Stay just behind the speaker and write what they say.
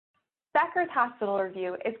Becker's Hospital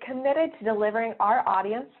Review is committed to delivering our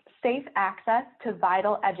audience safe access to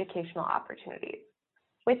vital educational opportunities.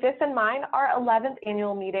 With this in mind, our 11th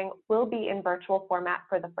annual meeting will be in virtual format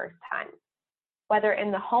for the first time. Whether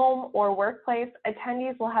in the home or workplace,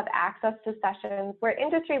 attendees will have access to sessions where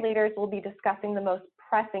industry leaders will be discussing the most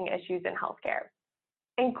pressing issues in healthcare,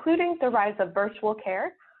 including the rise of virtual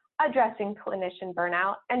care, addressing clinician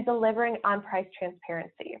burnout, and delivering on price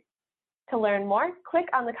transparency. To learn more, click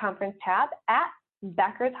on the conference tab at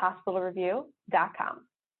beckershospitalreview.com.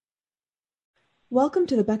 Welcome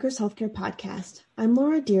to the Becker's Healthcare Podcast. I'm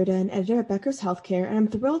Laura Dearden, editor at Becker's Healthcare, and I'm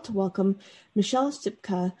thrilled to welcome Michelle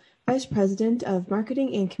Stipka, Vice President of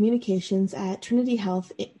Marketing and Communications at Trinity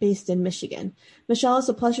Health based in Michigan. Michelle, it's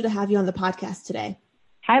a pleasure to have you on the podcast today.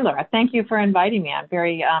 Hi, Laura. Thank you for inviting me. I'm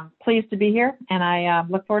very pleased to be here, and I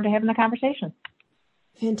look forward to having the conversation.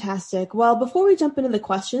 Fantastic. Well, before we jump into the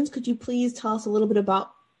questions, could you please tell us a little bit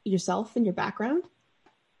about yourself and your background?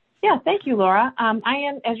 Yeah, thank you, Laura. I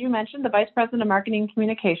am, as you mentioned, the Vice President of Marketing and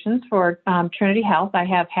Communications for Trinity Health. I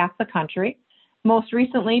have half the country. Most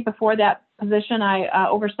recently, before that position, I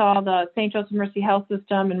oversaw the St. Joseph Mercy Health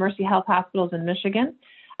System and Mercy Health Hospitals in Michigan.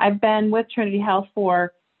 I've been with Trinity Health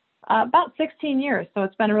for about 16 years, so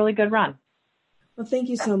it's been a really good run. Well, thank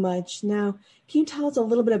you so much. Now, can you tell us a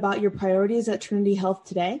little bit about your priorities at Trinity Health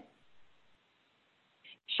today?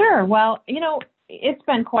 Sure. Well, it's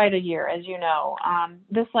been quite a year, as you know.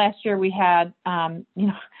 This last year we had,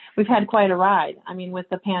 we've had quite a ride. I mean, with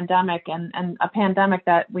the pandemic and a pandemic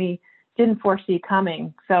that we didn't foresee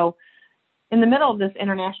coming. So in the middle of this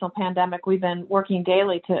international pandemic, we've been working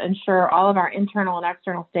daily to ensure all of our internal and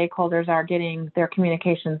external stakeholders are getting their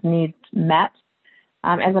communications needs met.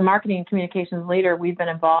 As a marketing and communications leader, we've been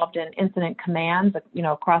involved in incident commands,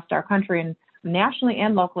 across our country and nationally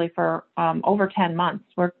and locally for over 10 months.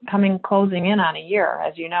 We're closing in on a year,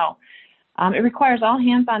 as you know. It requires all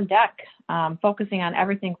hands on deck, focusing on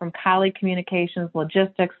everything from colleague communications,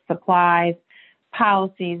 logistics, supplies,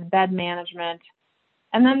 policies, bed management.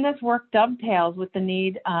 And then this work dovetails with the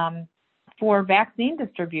need for vaccine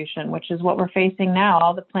distribution, which is what we're facing now,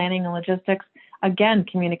 all the planning and logistics, again,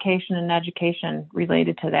 communication and education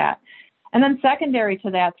related to that. And then secondary to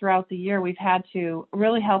that, throughout the year, we've had to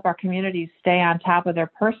really help our communities stay on top of their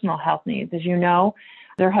personal health needs. As you know,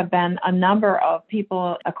 there have been a number of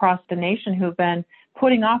people across the nation who've been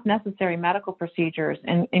putting off necessary medical procedures,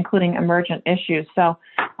 including emergent issues. So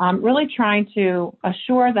really trying to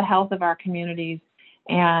assure the health of our communities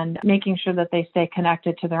and making sure that they stay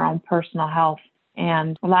connected to their own personal health,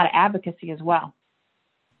 and a lot of advocacy as well.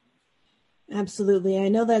 Absolutely. I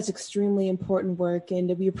know that's extremely important work,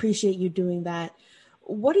 and we appreciate you doing that.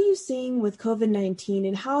 What are you seeing with COVID-19,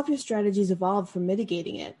 and how have your strategies evolved for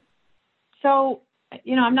mitigating it? So,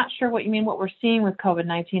 I'm not sure what you mean, what we're seeing with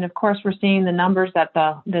COVID-19. Of course, we're seeing the numbers that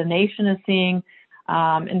the nation is seeing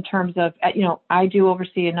in terms of, I do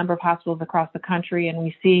oversee a number of hospitals across the country, and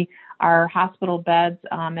we see our hospital beds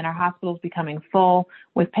and our hospitals becoming full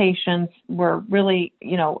with patients. We're really,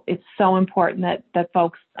 it's so important that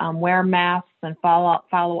folks wear masks and follow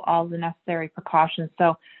all the necessary precautions.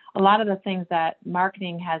 So a lot of the things that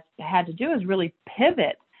marketing has had to do is really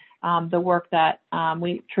pivot the work that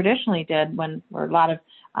we traditionally did when we're a lot of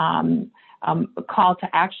call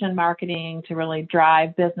to action marketing to really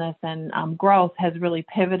drive business and growth has really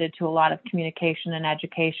pivoted to a lot of communication and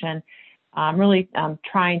education, really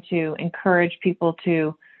trying to encourage people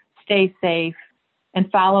to stay safe and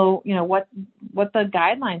follow, what the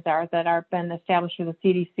guidelines are that are been established through the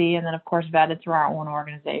CDC and then, of course, vetted through our own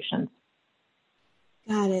organizations.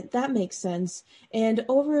 Got it. That makes sense. And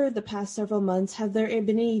over the past several months, have there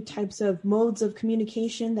been any types of modes of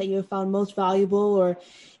communication that you have found most valuable, or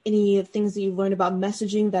any things that you've learned about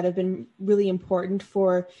messaging that have been really important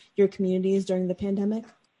for your communities during the pandemic?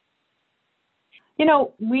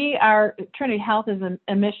 Trinity Health is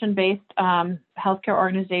a mission-based healthcare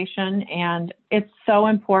organization, and it's so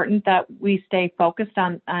important that we stay focused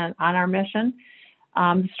on our mission.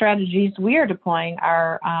 The strategies we are deploying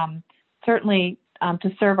are certainly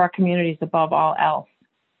to serve our communities above all else.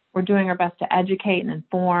 We're doing our best to educate and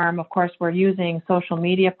inform. Of course, we're using social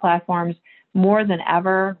media platforms more than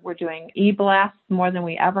ever. We're doing e-blasts more than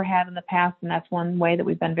we ever had in the past, and that's one way that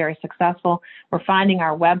we've been very successful. We're finding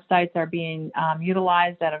our websites are being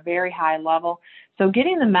utilized at a very high level. So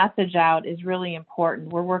getting the message out is really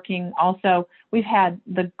important. We're working also, we've had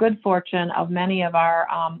the good fortune of many of our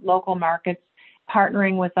local markets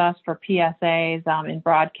partnering with us for PSAs in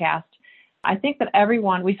broadcast. I think that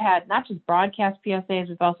we've had not just broadcast PSAs,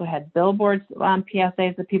 we've also had billboards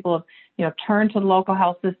PSAs that people have, turned to the local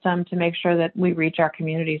health system to make sure that we reach our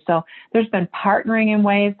community. So there's been partnering in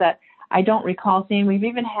ways that I don't recall seeing. We've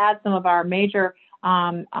even had some of our major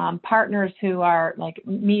partners who are like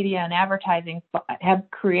media and advertising have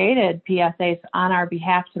created PSAs on our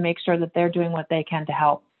behalf to make sure that they're doing what they can to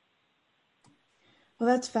help. Well,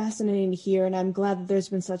 that's fascinating to hear, and I'm glad that there's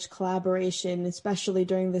been such collaboration, especially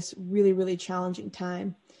during this really, really challenging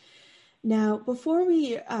time. Now, before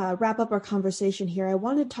we wrap up our conversation here, I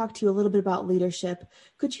want to talk to you a little bit about leadership.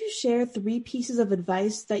 Could you share 3 pieces of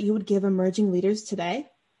advice that you would give emerging leaders today?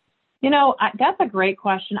 That's a great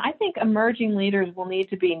question. I think emerging leaders will need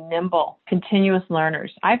to be nimble, continuous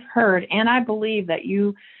learners. I've heard and I believe that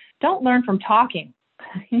you don't learn from talking.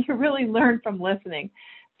 You really learn from listening.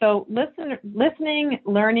 So listening,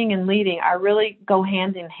 learning, and leading are really go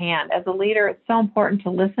hand in hand. As a leader, it's so important to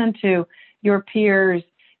listen to your peers,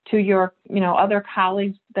 to your, other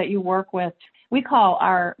colleagues that you work with. We call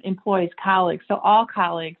our employees colleagues. So all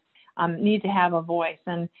colleagues need to have a voice.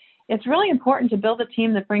 And it's really important to build a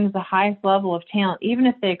team that brings the highest level of talent, even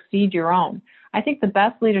if they exceed your own. I think the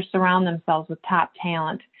best leaders surround themselves with top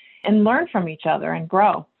talent and learn from each other and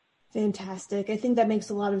grow. Fantastic. I think that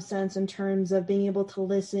makes a lot of sense in terms of being able to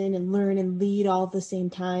listen and learn and lead all at the same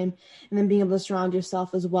time, and then being able to surround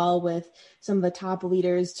yourself as well with some of the top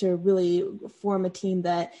leaders to really form a team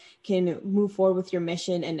that can move forward with your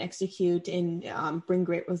mission and execute and bring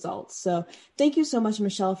great results. So thank you so much,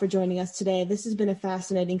 Michelle, for joining us today. This has been a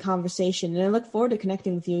fascinating conversation, and I look forward to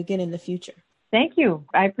connecting with you again in the future. Thank you.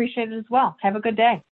 I appreciate it as well. Have a good day.